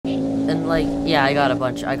and like, yeah, I got a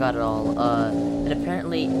bunch. I got it all. And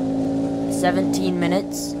apparently, 17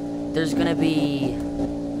 minutes. There's gonna be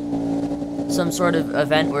some sort of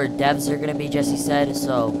event where devs are gonna be. Jesse said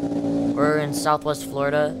so. We're in Southwest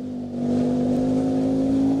Florida.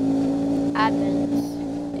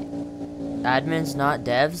 Admins, not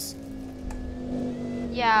devs.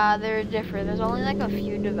 Yeah, they're different. There's only like a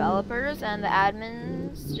few developers, and the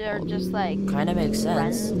admins are just like Kind of makes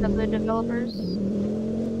sense. friends of the developers.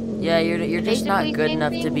 Yeah, you're just not Basically good same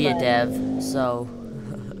enough to thing, be a but dev, so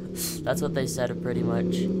that's what they said pretty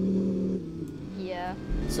much. yeah.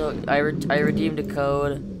 So I redeemed a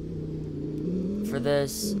code for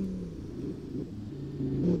this.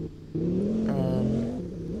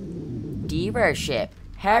 Dealership.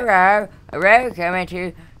 Hello, welcome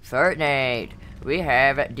to Fortnite. We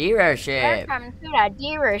have a dealership. Welcome to the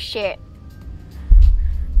dealership.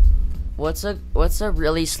 What's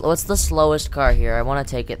the slowest car here? I want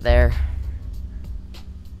to take it there.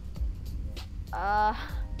 I'm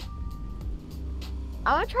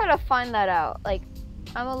gonna try to find that out. Like,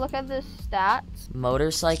 I'm gonna look at the stats.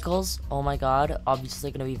 Motorcycles? Oh my god,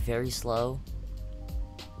 obviously gonna be very slow.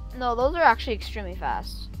 No, those are actually extremely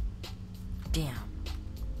fast. Damn.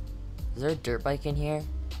 Is there a dirt bike in here?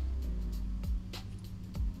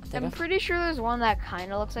 I'm pretty sure there's one that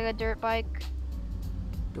kind of looks like a dirt bike.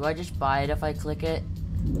 Do I just buy it if I click it?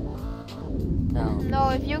 No. No,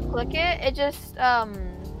 if you click it, it just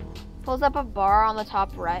pulls up a bar on the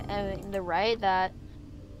top right and the right that.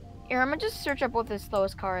 Here, I'm gonna just search up what the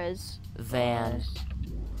slowest car is. Van.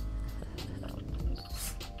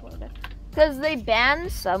 Because they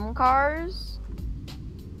banned some cars.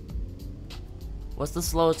 What's the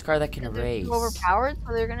slowest car that can They're race? too overpowered,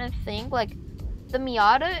 so they're gonna think like the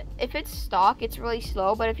Miata. If it's stock, it's really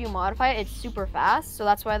slow, but if you modify it, it's super fast. So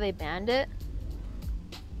that's why they banned it.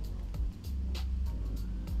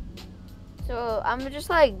 So I'm just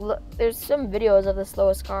like, look, there's some videos of the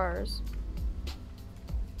slowest cars.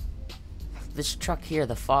 This truck here,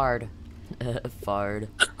 the Fard. Fard.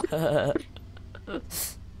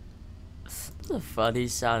 That's a funny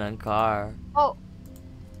sounding car. Oh,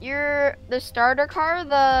 the starter car,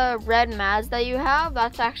 the red Mazda you have,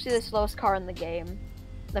 that's actually the slowest car in the game.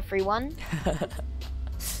 The free one.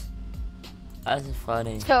 That's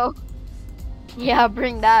funny. So, yeah,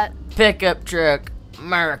 bring that. Pickup truck.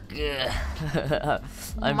 America.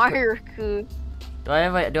 America. Do I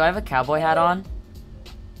have a cowboy hat on?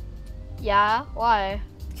 Yeah, why?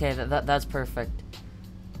 Okay, that's perfect.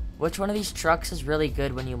 Which one of these trucks is really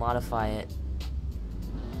good when you modify it?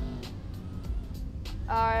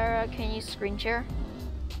 Can you screen share?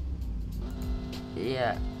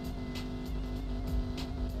 Yeah.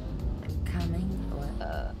 I'm coming.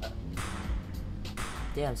 What?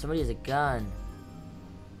 Damn, somebody has a gun.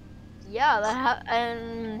 Yeah,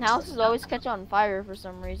 and houses always catch on fire for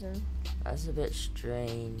some reason. That's a bit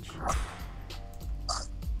strange.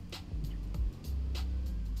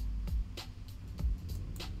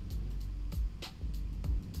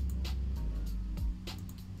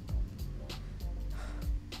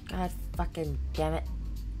 God fucking damn it.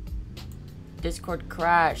 Discord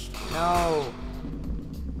crashed. No.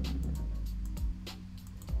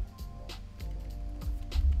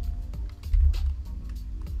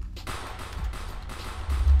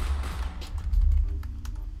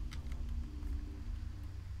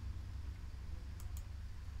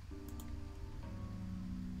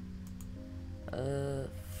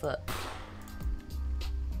 Fuck.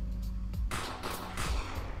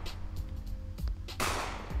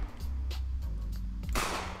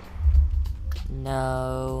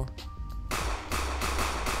 No.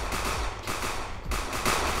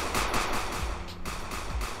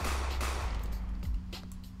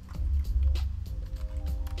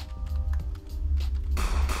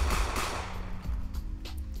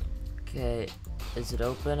 Okay, is it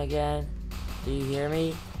open again? Do you hear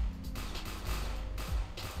me?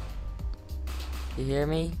 You hear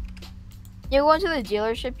me? You're going to the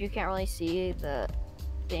dealership, you can't really see the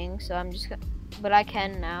thing, so I'm just gonna, but I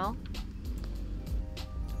can now.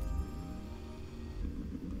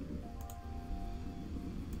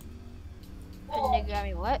 And they got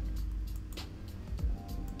me what?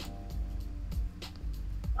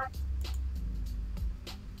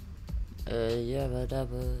 Yeah,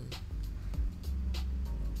 whatever.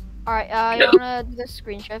 Alright, you wanna do the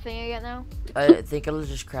screen share thing again now? I think it'll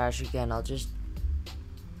just crash again. I'll just,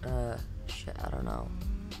 shit, I don't know.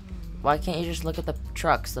 Why can't you just look at the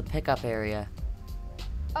trucks, the pickup area?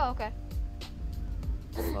 Oh, okay.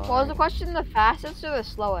 What was the question? The fastest or the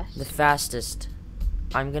slowest? The fastest.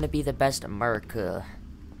 I'm gonna be the best America.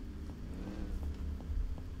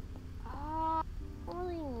 I don't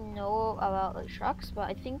really know about the trucks, but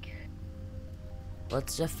I think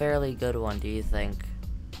What's a fairly good one, do you think?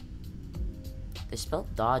 They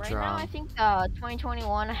spelled Dodge right now wrong. I think the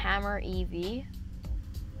 2021 Hammer EV.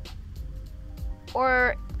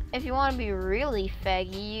 Or if you want to be really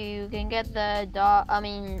faggy, you can get the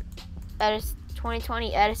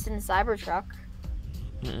 2020 Edison Cybertruck.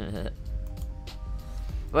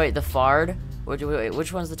 Wait, the Fard? Wait,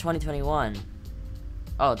 which one's the 2021?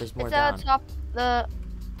 Oh, there's more It's at down. the top, the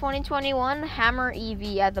 2021 Hammer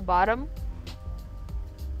EV at the bottom.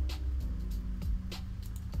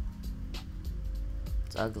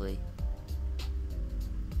 It's ugly.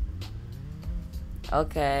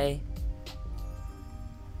 Okay.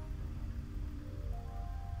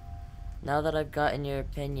 Now that I've gotten your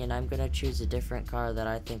opinion, I'm gonna choose a different car that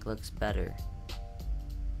I think looks better.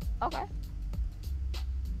 Okay.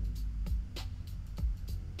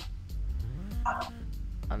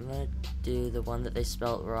 I'm gonna do the one that they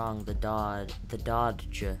spelt wrong, the Dodge.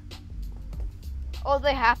 Oh,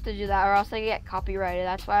 they have to do that or else they get copyrighted.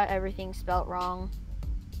 That's why everything's spelt wrong.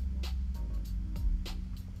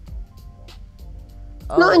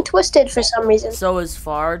 Not in Twisted for some reason. So is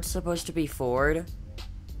Fard supposed to be Ford?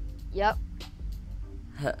 Yep.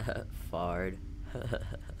 Fard.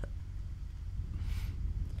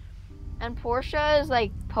 And Porsche is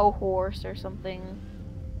like Po Horse or something.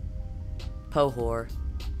 Pohor.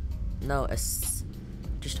 No, just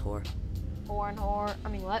whore. Whore. I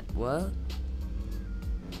mean, what? What?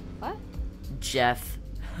 What? Jeff.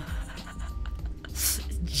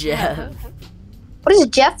 Jeff. What is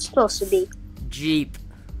Jeff supposed to be? Jeep.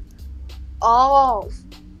 Oh.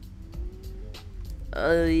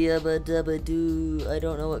 Oh, yabba dabba doo. I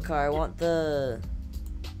don't know what car. I want the.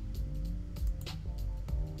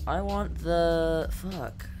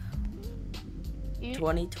 Fuck.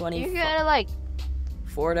 2020. You gotta like.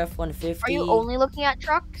 Ford F-150. Are you only looking at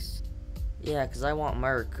trucks? Yeah, because I want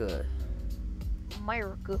Merca.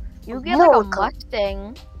 America. You get like a America.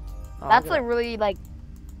 Mustang. Oh, That's okay. like really like.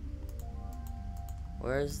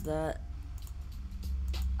 Where is that?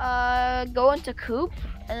 Go into coupe,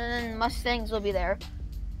 and then Mustangs will be there.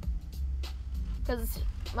 Because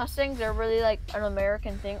Mustangs are really like an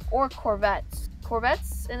American thing, or Corvettes.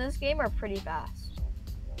 Corvettes in this game are pretty fast.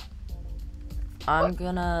 I'm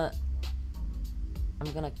gonna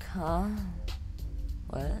come.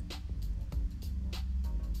 What?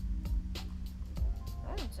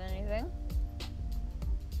 I didn't say anything.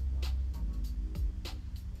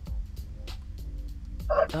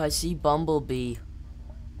 Oh, I see Bumblebee.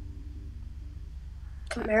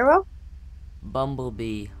 Camaro?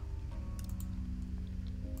 Bumblebee.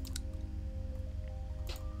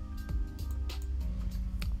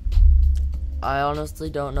 I honestly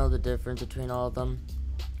don't know the difference between all of them.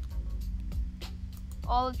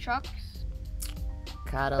 All the trucks.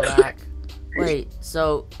 Cadillac. Wait,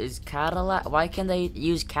 so is Cadillac? Why can they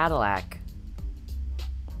use Cadillac?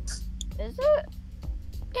 Is it?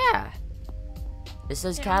 Yeah. It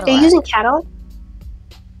says Yeah. Cadillac. They're using Cadillac?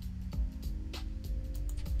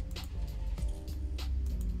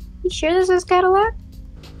 You sure this is Cadillac?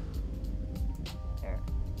 Here.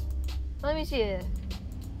 Let me see it.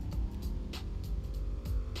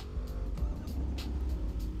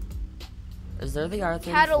 Is there the R34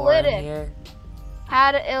 Catalytic. in here?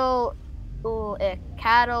 Cadillac.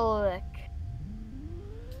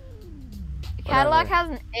 Cadillac has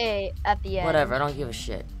an A at the end. Whatever, I don't give a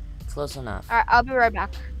shit. Close enough. Alright, I'll be right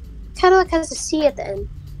back. Cadillac has a C at the end.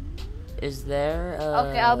 Is there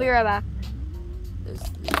Okay, I'll be right back. Is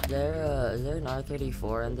there an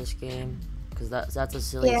R34 in this game? Cause that's a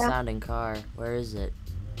silly Yeah. sounding car. Where is it?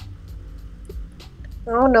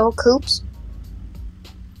 I don't know, coupes.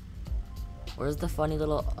 Where's the funny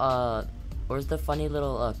little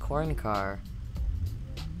corn car?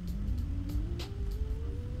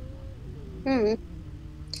 Hmm.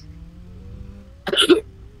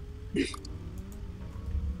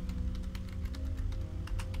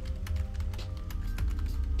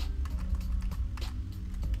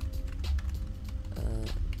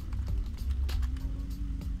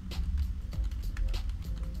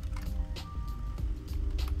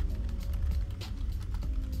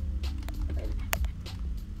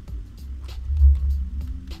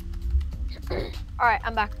 Alright,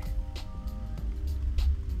 I'm back.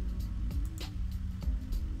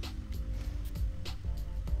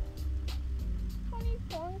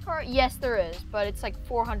 Corn car? Yes, there is, but it's like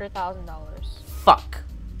 $400,000. Fuck.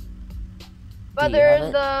 But Do you have there's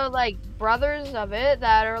it? the like brothers of it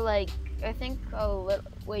that are like I think a little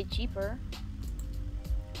way cheaper.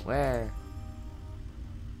 Where?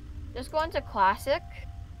 Just go into classic,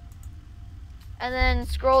 And then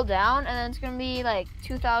scroll down, and then it's gonna be like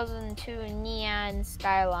 2002 Neon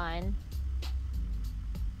Skyline.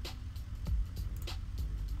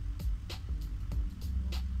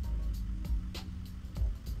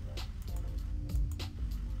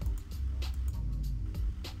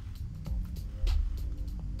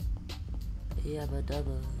 Yabba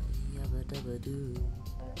dabba doo.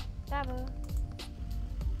 Dabba.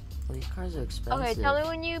 Oh, these cars are expensive. Okay, tell me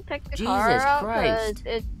when you pick the Jesus car out, 'cause Christ.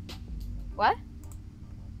 it. What?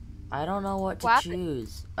 I don't know what to What?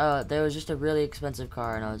 choose. There was just a really expensive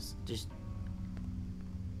car, and I was just.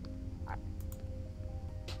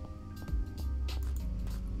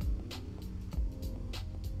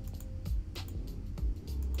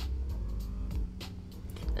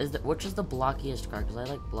 Which is the blockiest car? Because I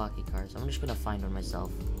like blocky cars. I'm just gonna find one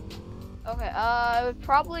myself. Okay, it would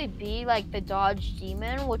probably be like the Dodge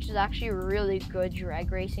Demon, which is actually a really good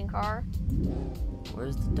drag racing car.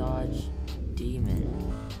 Where's the Dodge Demon?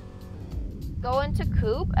 Go into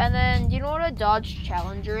coupe, and then do you know what a Dodge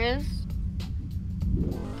Challenger is?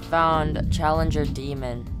 Found Challenger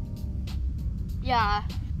Demon. Yeah.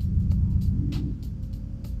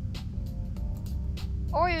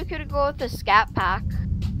 Or you could go with the Scat Pack.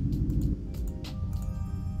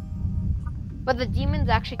 But the Demon's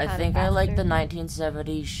actually kind I of think faster. I like the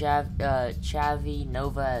 1970 Chavy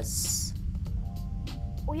Nova S.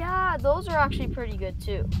 Oh yeah, those are actually pretty good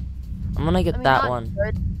too. I'm gonna get I mean, that not one.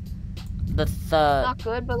 Good, The not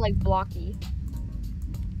good, but like blocky.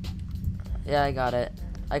 Yeah, I got it.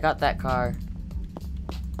 I got that car.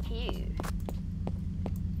 Cute.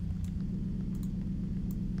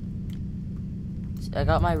 I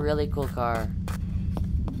got my really cool car.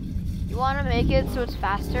 You want to make it so it's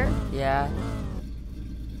faster? Yeah.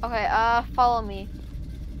 Okay, follow me.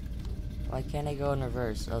 Why can't I go in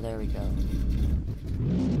reverse? Oh, there we go.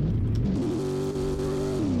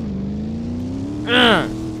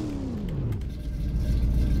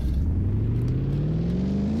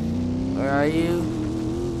 Where are you?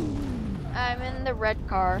 I'm in the red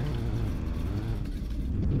car.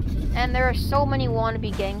 And there are so many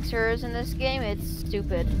wannabe gangsters in this game, it's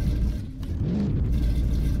stupid.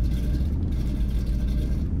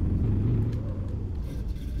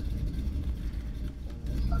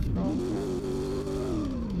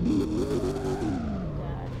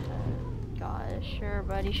 God, sure,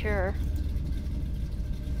 buddy, sure.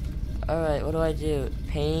 Alright, what do I do?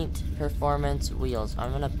 Paint, performance, wheels.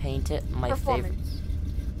 I'm gonna paint it my favorite. Performance.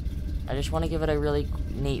 I just want to give it a really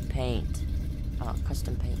neat paint. Oh,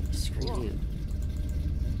 custom paint. Screw Whoa. you.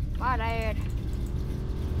 Fired.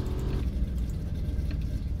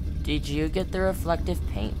 Did you get the reflective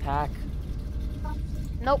paint pack?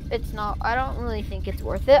 Nope, it's not. I don't really think it's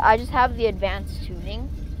worth it. I just have the advanced tuning.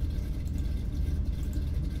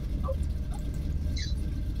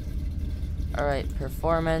 Alright,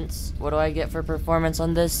 performance. What do I get for performance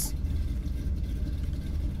on this?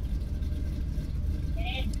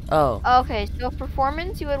 Oh. Okay, so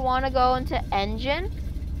performance, you would want to go into engine,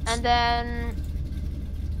 and then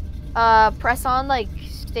press on like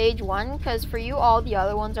stage 1, because for you all the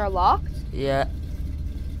other ones are locked. Yeah.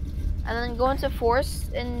 And then go into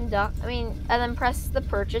and then press the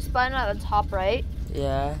purchase button at the top right.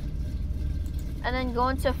 Yeah. And then go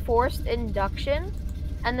into forced induction,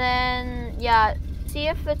 and then yeah, see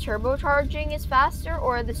if the turbocharging is faster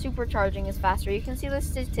or the supercharging is faster. You can see the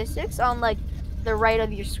statistics on like the right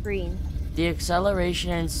of your screen. The acceleration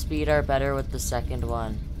and speed are better with the second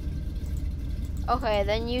one. Okay,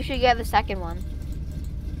 then you should get the second one.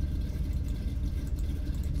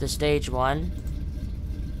 The stage 1?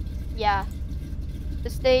 Yeah. The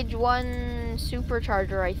stage 1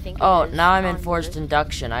 supercharger, I think. Oh, it is now I'm in on forced yours.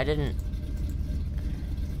 induction. I didn't.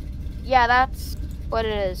 Yeah, that's what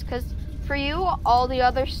it is. Because for you, all the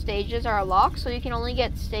other stages are locked, so you can only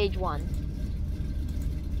get stage 1.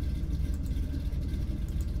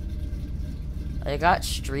 I got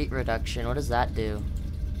street reduction. What does that do?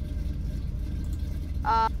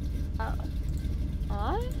 What?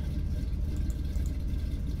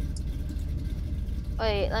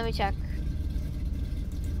 Wait, let me check.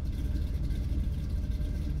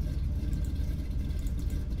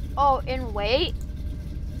 Oh, in weight?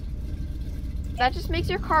 That just makes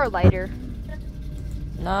your car lighter.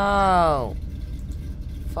 No.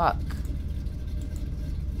 Fuck.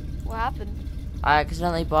 What happened? I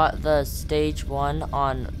accidentally bought the stage 1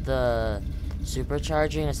 on the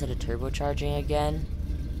supercharging instead of turbocharging again.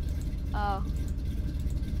 Oh.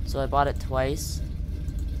 So I bought it twice.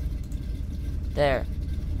 There.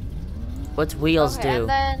 What's wheels Okay, do? and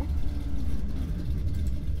then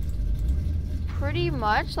pretty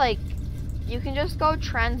much like you can just go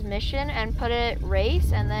transmission and put it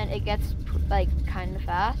race, and then it gets like kind of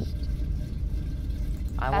fast.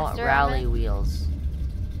 I want Faster, rally I meant. wheels.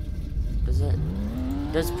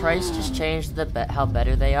 Does price just change how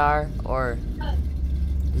better they are, or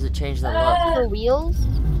does it change the look? The wheels?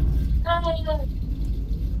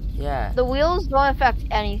 Yeah. The wheels don't affect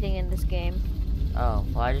anything in this game. Oh,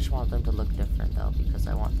 well, I just want them to look different though, because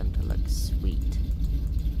I want them to look sweet.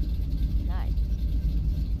 Nice.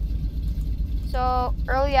 So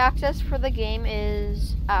early access for the game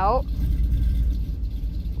is out.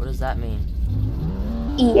 What does that mean?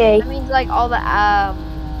 EA. That means like all the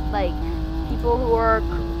like people who are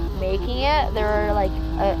making it, they're like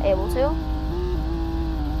able to.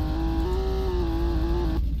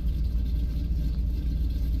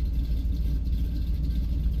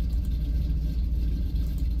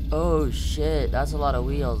 Oh shit, that's a lot of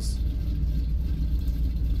wheels.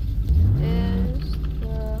 Is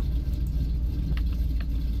the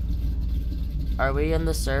Are we in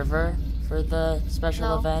the server for the special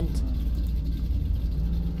No. event?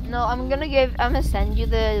 No, I'm gonna send you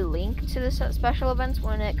the link to the special events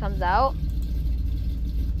when it comes out.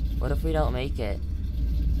 What if we don't make it?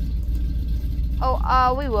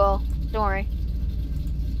 Oh, we will. Don't worry.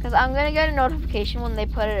 Cause I'm gonna get a notification when they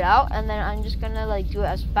put it out, and then I'm just gonna like do it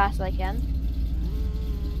as fast as I can.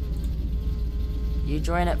 You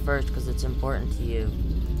join it first because it's important to you.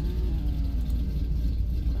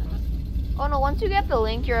 Oh no, once you get the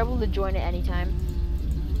link, you're able to join it anytime.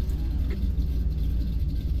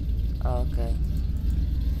 Oh, okay.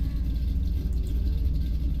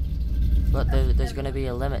 But there's gonna be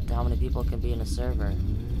a limit to how many people can be in a server.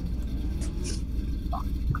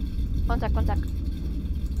 One sec, one sec.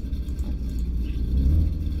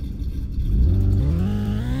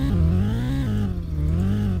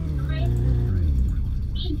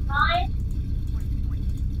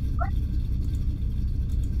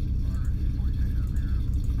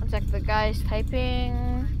 One sec, the guy's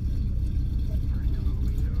typing.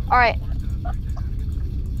 Alright.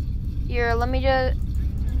 Here, let me just...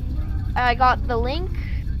 I got the link.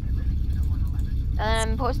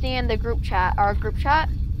 And I'm posting in the group chat, our group chat.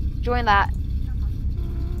 Join that.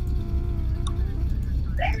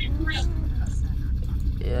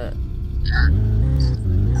 Yeah.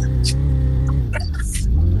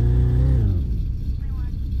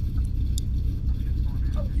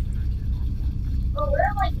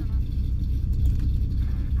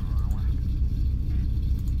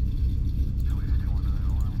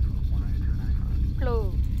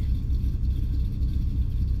 Hello.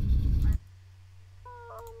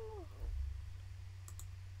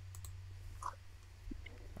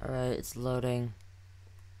 Alright, it's loading.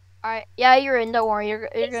 Alright, yeah, you're in. Don't worry, you're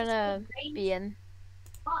gonna be in.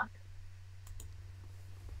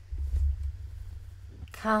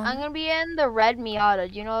 I'm gonna be in the red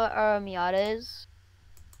Miata. Do you know what a Miata is?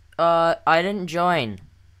 I didn't join.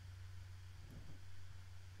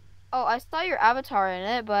 Oh, I saw your avatar in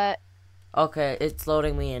it, but Okay, it's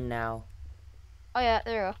loading me in now. oh yeah,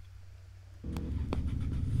 there you go.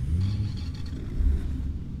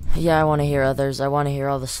 Yeah, I want to hear others. I want to hear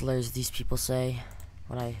all the slurs these people say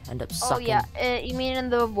when I end up Oh sucking yeah, you mean in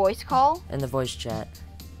the voice call? in the voice chat.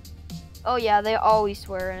 Oh yeah, they always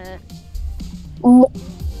swear in it.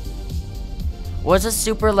 What's a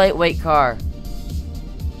super lightweight car?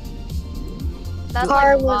 That's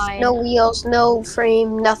Car like with mine. no wheels, no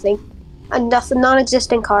frame, nothing. A nothing,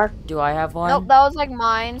 non-existent car. Do I have one? Nope, that was like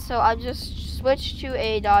mine. So I just switched to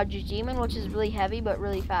a Dodge Demon, which is really heavy but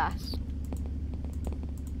really fast.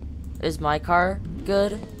 Is my car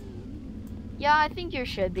good? Yeah, I think yours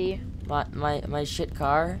should be. My shit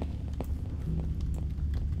car?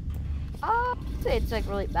 I'd say it's like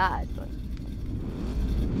really bad, but.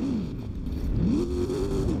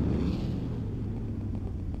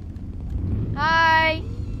 Hi.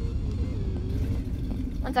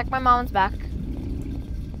 One sec, my mom's back.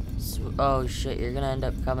 Oh shit, you're gonna end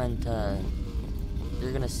up coming to...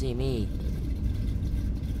 You're gonna see me.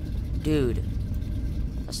 Dude.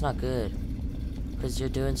 That's not good. Because you're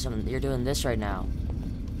doing this right now.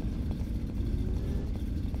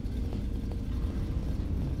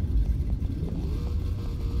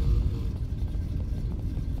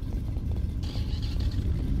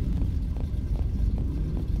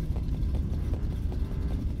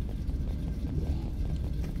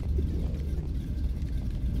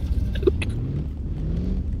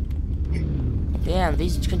 Damn,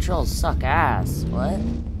 these controls suck ass. What?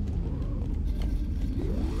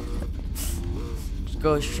 Just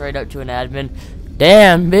go straight up to an admin.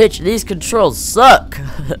 Damn, bitch, these controls suck.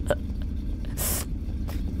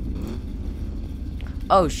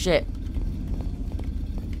 Oh shit.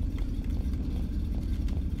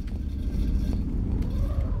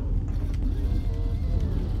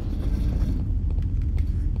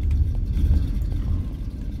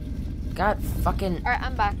 got fucking... Alright,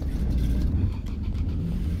 I'm back.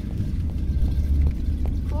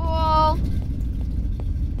 Cool.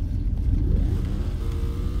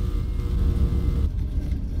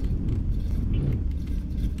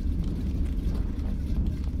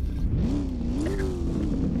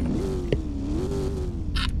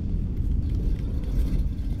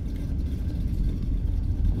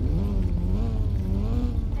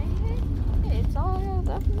 Hey, it's all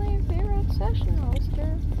definitely a favorite session,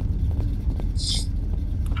 Oyster.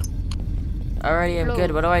 Alrighty, I'm Hello.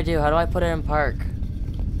 good. What do I do? How do I put it in park?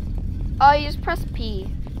 Oh, you just press P.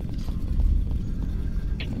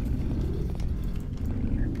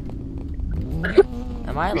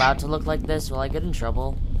 Am I allowed to look like this? Will I get in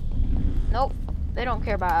trouble? Nope. They don't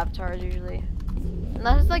care about avatars usually.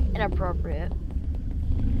 Unless it's like inappropriate.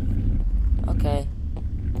 Okay.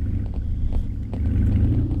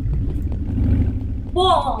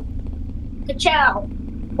 Whoa! Ka-chow!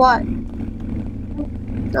 What?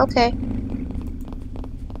 Okay.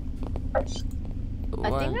 I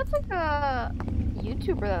What? think that's like a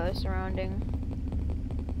YouTuber that they're surrounding.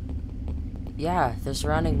 Yeah, they're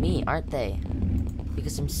surrounding me, aren't they?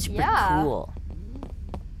 Because I'm super Yeah. cool.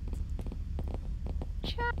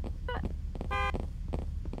 Chat.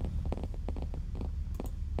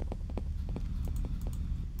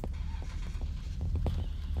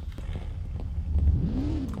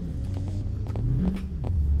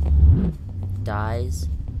 Dies.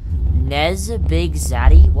 Nez Big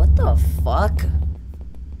Zaddy? What the fuck?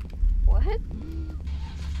 What?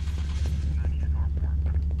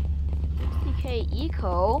 60k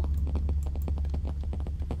eco?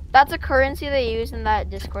 That's a currency they use in that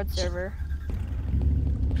Discord server.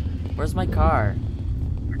 Where's my car?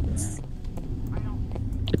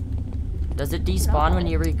 Does it despawn when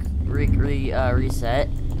you reset?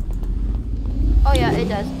 Oh yeah, it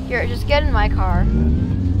does. Here, just get in my car.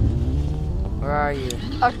 Where are you?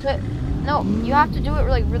 Oh shit. No, you have to do it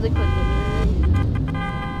like really quickly.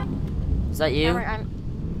 Is that you? Remember,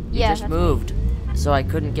 You yeah, just that's me. moved, so I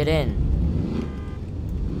couldn't get in.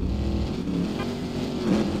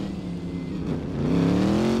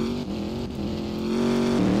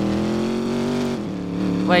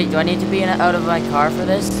 Wait, do I need to be out of my car for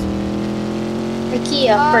this? The key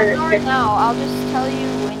up for Not right now. I'll just tell you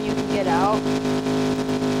when you can get out.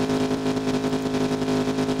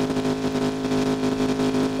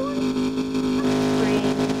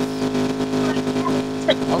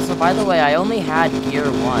 Also, by the way, I only had gear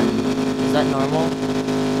 1. Is that normal?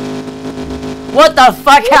 What the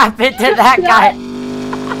fuck happened to that guy?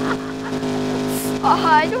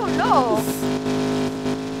 I don't know.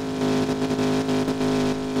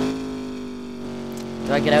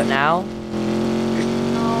 Do I get out now?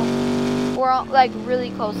 No. We're all, like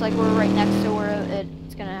really close. Like we're right next to where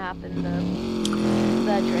it's gonna happen.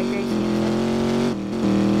 The drag racing and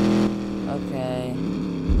Okay.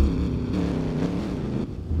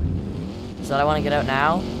 So I want to get out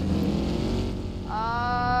now?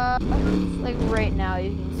 stuff. Like right now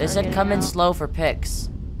you can. They start said getting come in out. slow for pics.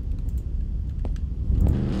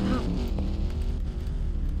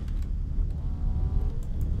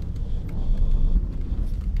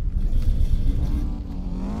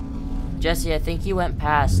 Jesse, I think you went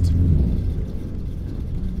past.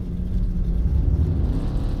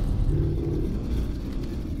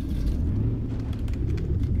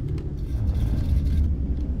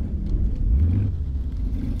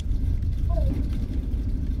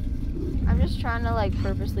 I'm just trying to like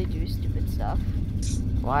purposely do stupid stuff.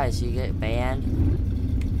 Why? So you get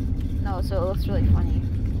banned? No, so it looks really funny.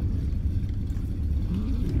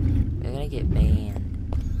 You're gonna get banned.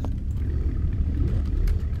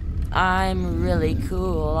 I'm really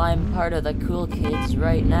cool. I'm part of the cool kids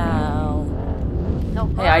right now. No.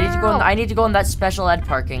 Hey, I need to go. I need to go in that special ed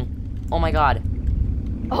parking. Oh my god.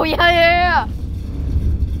 Oh yeah.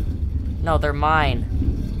 No, they're mine.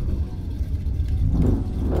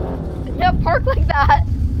 Yeah, park like that.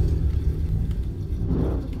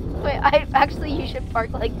 Wait, you should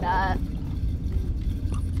park like that.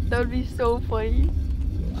 That would be so funny.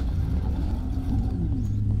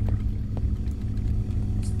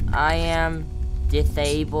 I am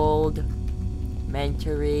disabled.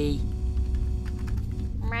 Mentally.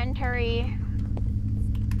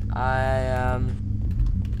 I am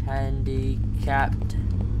handicapped.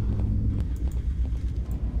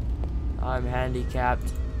 I'm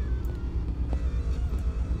handicapped.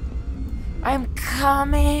 I'm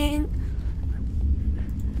coming!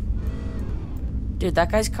 Dude,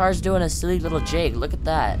 that guy's car's doing a silly little jig. Look at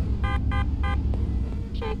that.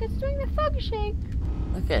 Shake, it's doing the thug shake.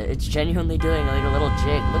 Look at it. It's genuinely doing like a little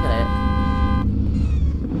jig. Look at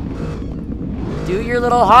Do your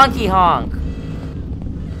little honky honk.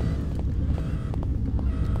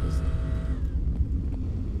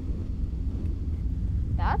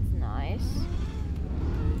 That's nice.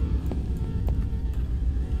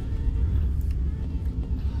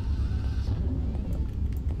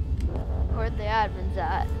 Where the admins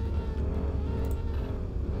at?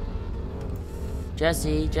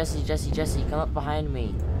 Jesse, come up behind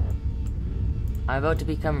me. I'm about to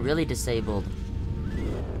become really disabled.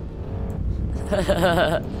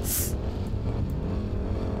 Just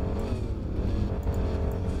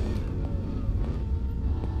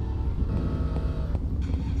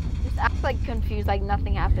act like confused, like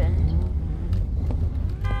nothing happened.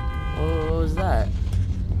 What was that?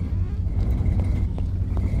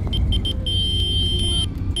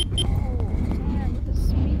 Man, this is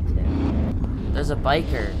sweet too. There's a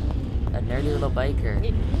biker. A nerdy little biker.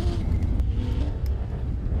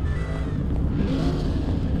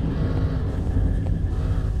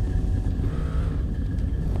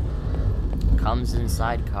 Comes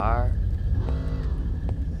inside car.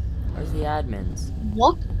 Where's the admins?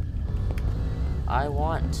 What? I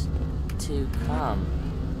want to come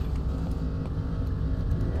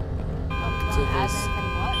to this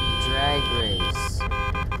drag race.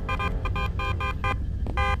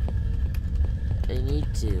 They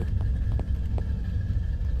need to.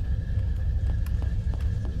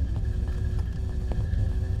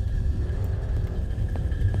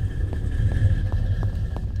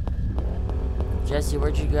 Jesse,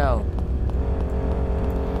 where'd you go?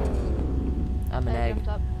 I'm an egg.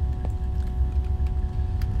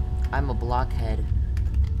 I'm a blockhead.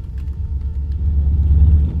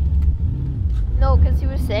 No, because he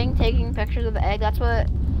was saying taking pictures of the egg. That's what.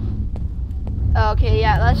 Okay,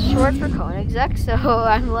 yeah, that's short for cone exec. So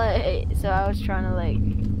I'm like, so I was trying to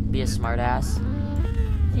like. Be a smartass.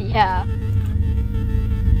 Yeah.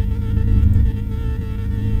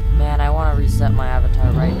 Man, I want to reset my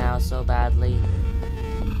avatar right now so badly.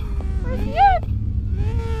 Where's he at?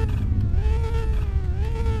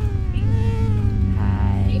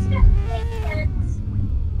 Hi.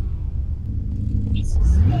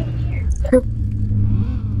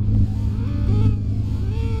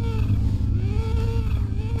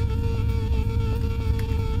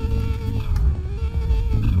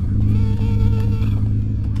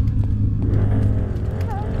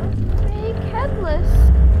 Fake headless.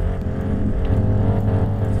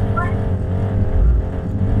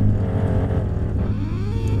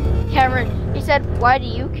 Cameron, he said, "Why do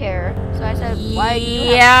you care?" So I said, "Why do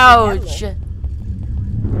you have to be Ouch! headless?"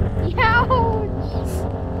 Ouch!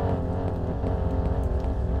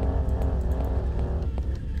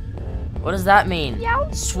 What does that mean?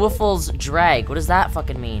 Youch. Swiffles drag. What does that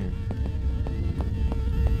fucking mean?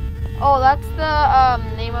 Oh, that's the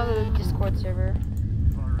name of the Discord server.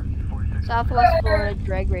 Southwest Florida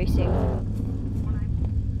Drag Racing.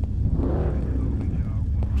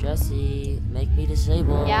 Jesse, make me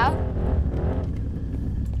disabled. Yeah.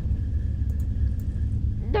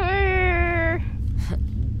 Durr.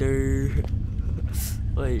 Durr.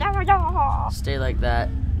 Wait, stay like that.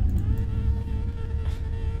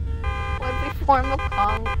 What if we form a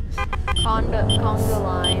conga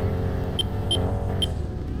line?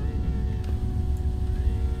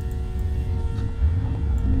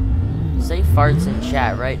 Say farts in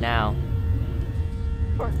chat right now.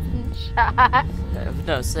 Shot.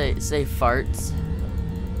 No, say farts.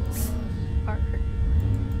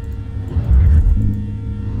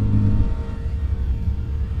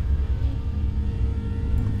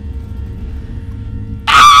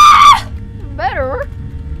 Better.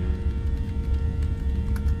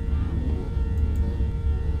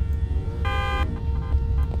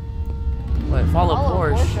 Wait, follow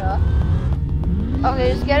Porsche.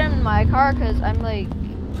 Okay, just get in my car, cause I'm like,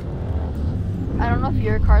 I don't know if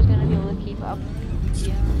your car's gonna be able to keep up.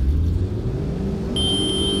 Yeah.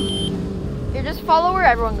 Here, just follow where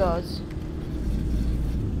everyone goes.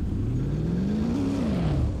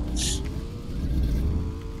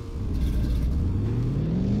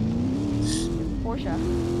 Porsche.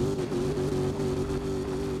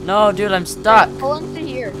 No, dude, I'm stuck. Pull into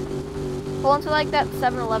here. Pull into like that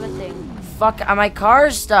 7-Eleven thing. Fuck, my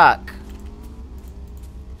car's stuck.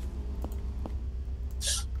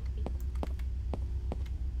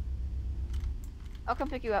 I'll come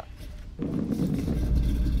pick you up.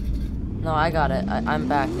 No, I got it. I'm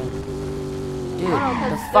back. Dude, no,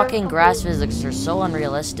 'cause the they're fucking grass complete- physics are so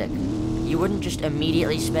unrealistic. You wouldn't just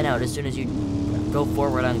immediately spin out as soon as you go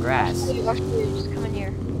forward on grass. Actually, just come in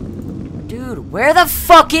here. Dude, where the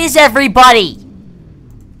fuck is everybody?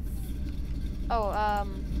 Oh,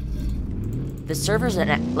 The server's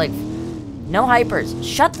like No hypers.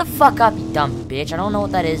 Shut the fuck up, you dumb bitch. I don't know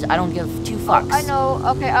what that is. I don't give two fucks. I know.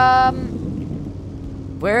 Okay.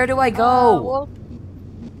 Where do I go? Well,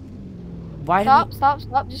 Why stop.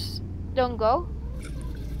 Just don't go.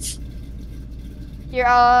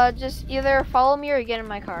 Here, just either follow me or get in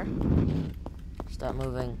my car. Stop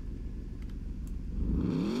moving.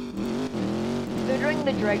 They're doing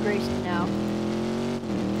the drag racing now.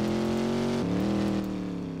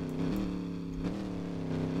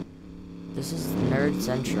 This is Nerd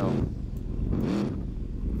Central.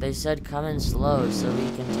 They said come in slow so we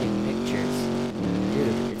can take pictures.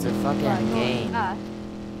 Dude, it's a fucking game.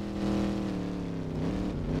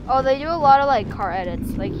 Oh, they do a lot of like car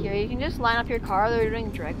edits. Like here, you can just line up your car. They're doing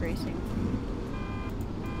drag racing.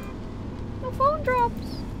 The phone drops.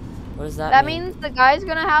 What does that That mean? means the guy's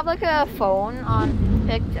gonna have like a phone on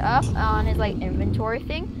picked up on his like inventory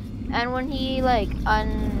thing, and when he like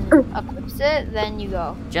unequips it, then you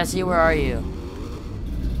go. Jesse, where are you?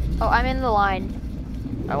 Oh, I'm in the line.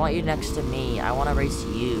 I want you next to me. I want to race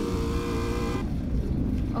you.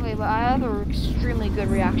 Okay, but I have an extremely good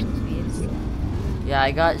reaction speed. Yeah,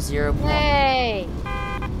 I got 0. Hey!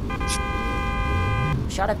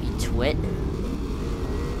 Shut up, you twit.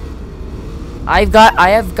 I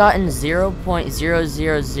have gotten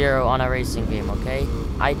 0.000 on a racing game, okay?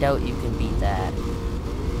 I doubt you can beat that.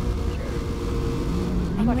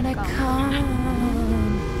 I'm gonna come.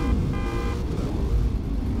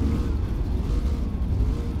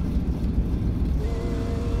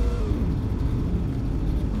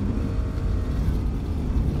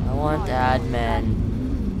 I want to add men.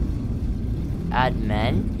 Add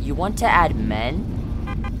men? You want to add men?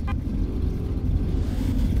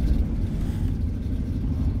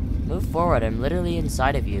 Move forward, I'm literally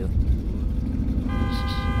inside of you.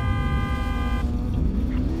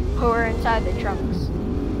 Oh, we're inside the trunks.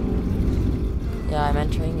 Yeah, I'm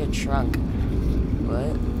entering your trunk.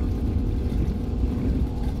 What?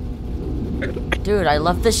 Dude, I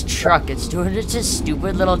love this truck. It's doing just a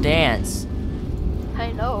stupid little dance.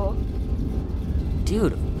 I know.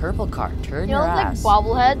 Dude, purple car, turn You your know, like ass.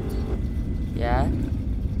 bobbleheads? Yeah?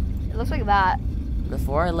 It looks like that.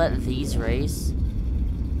 Before I let these race.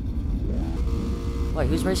 Wait,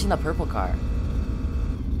 who's racing the purple car? I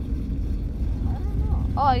don't know.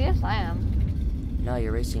 Oh, I guess I am. No,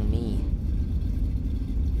 you're racing me.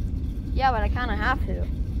 Yeah, but I kind of have to.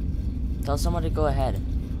 Tell someone to go ahead.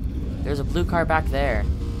 There's a blue car back there.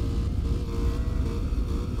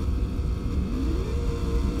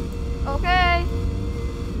 Okay.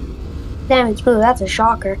 Damn, it's blue. That's a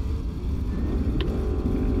shocker. In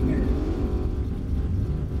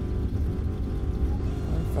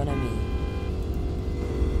front of me.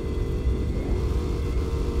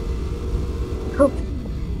 Oh.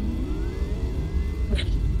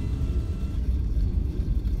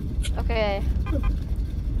 Okay.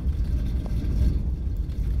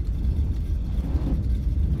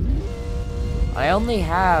 I only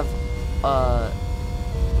have,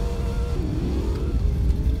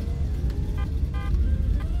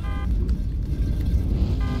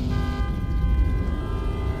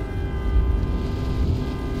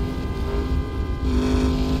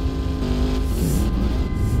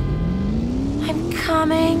 I'm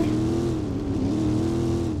coming.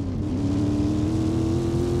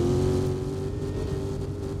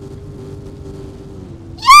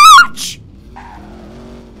 Ouch!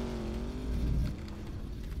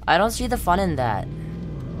 I don't see the fun in that.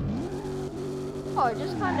 Oh, it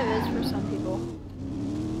just kind of is for some people.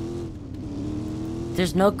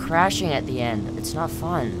 There's no crashing at the end. It's not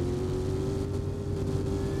fun.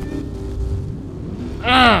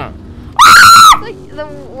 Like the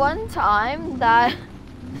one time that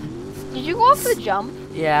did you go off the jump?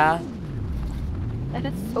 Yeah. That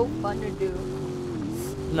is so fun to do.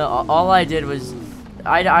 No, all I did was,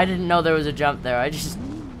 I didn't know there was a jump there. I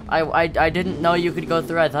didn't know you could go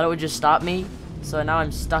through. I thought it would just stop me. So now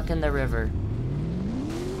I'm stuck in the river.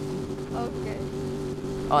 Okay.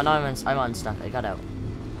 Oh, now I'm unstuck. I got out.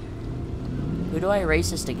 Who do I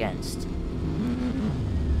racist against?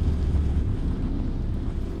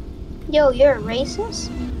 Yo, you're a racist?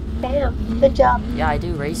 Damn, good job. Yeah, I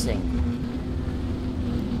do racing.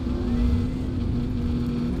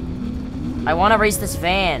 I want to race this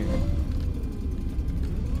van.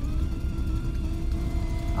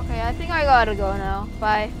 Okay, I think I gotta go now.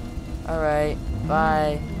 Bye. Alright,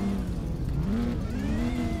 bye.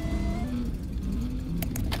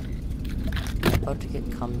 About to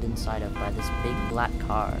get cummed inside of by this big black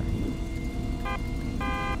car.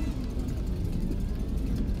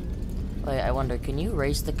 Wait, I wonder, can you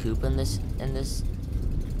race the coupe in this?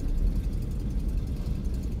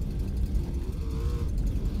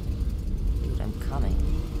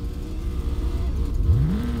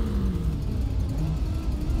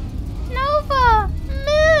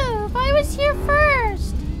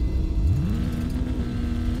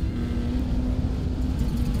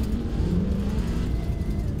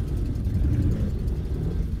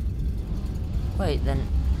 Wait, then...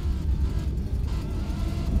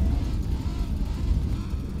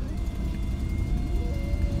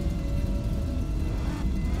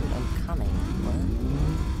 Dude, I'm coming. What?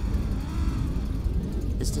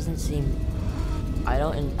 This doesn't seem... I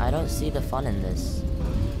don't see the fun in this.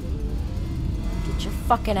 Get your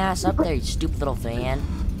fucking ass up there, you stupid little van.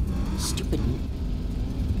 Stupid...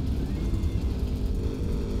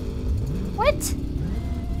 What?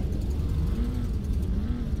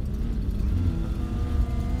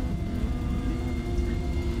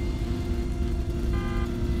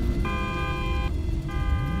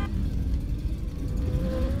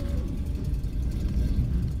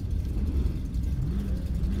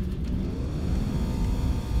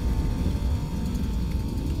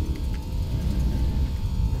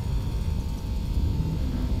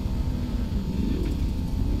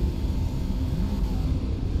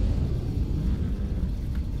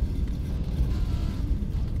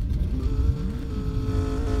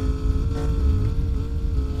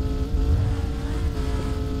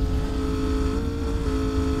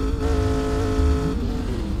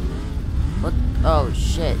 Oh,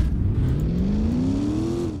 shit.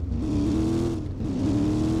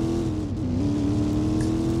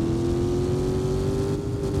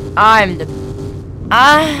 I'm the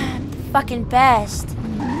fucking best.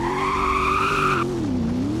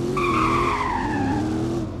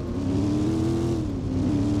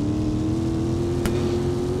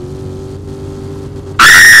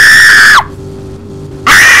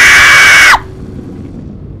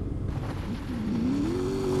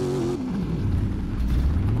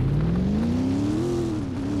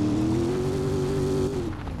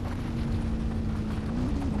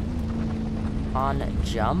 On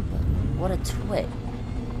jump? What a twit.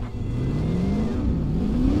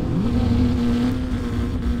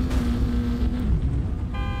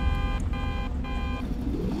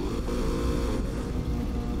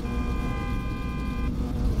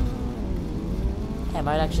 I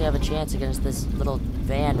might actually have a chance against this little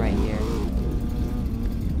van right here.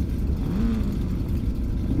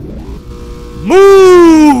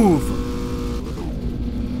 Move!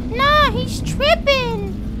 Nah, he's tripping.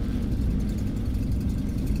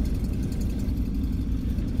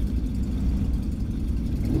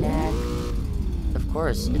 Black. Of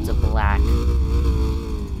course, it's a black.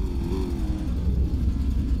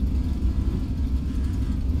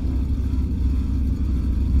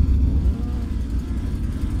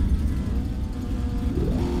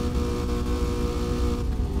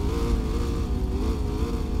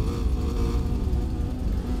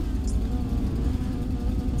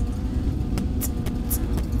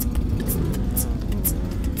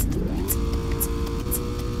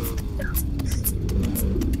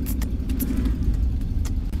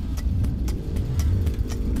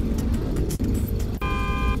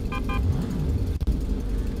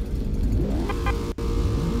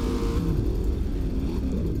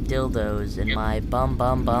 Dildos in my bum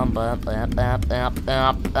bum bum bum up up up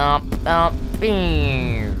up up up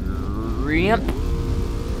Rip.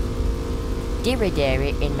 Derry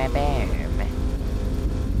in my bum.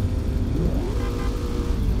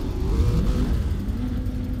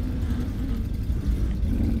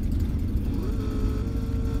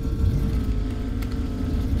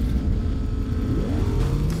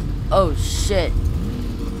 Oh shit.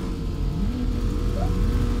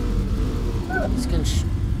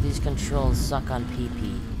 These controls suck on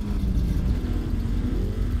PP.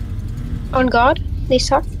 On God, they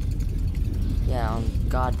suck. Yeah, on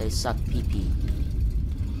God, they suck PP.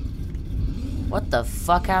 What the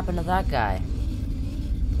fuck happened to that guy?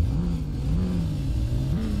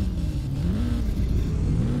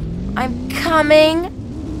 I'm coming!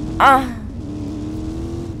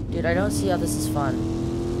 Dude, I don't see how this is fun.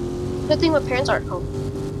 Good thing my parents aren't home.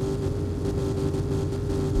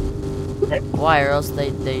 Why, or else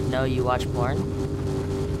they know you watch porn?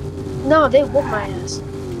 No, they whoop my ass.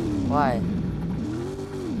 Why?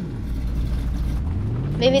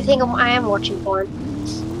 Maybe they think I am watching porn.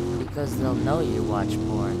 Because they'll know you watch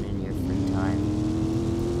porn in your free time.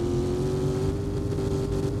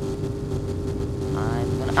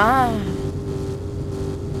 I'm gonna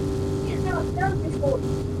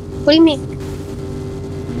What do you mean?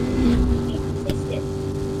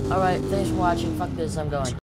 Alright, thanks for watching. Fuck this, I'm going.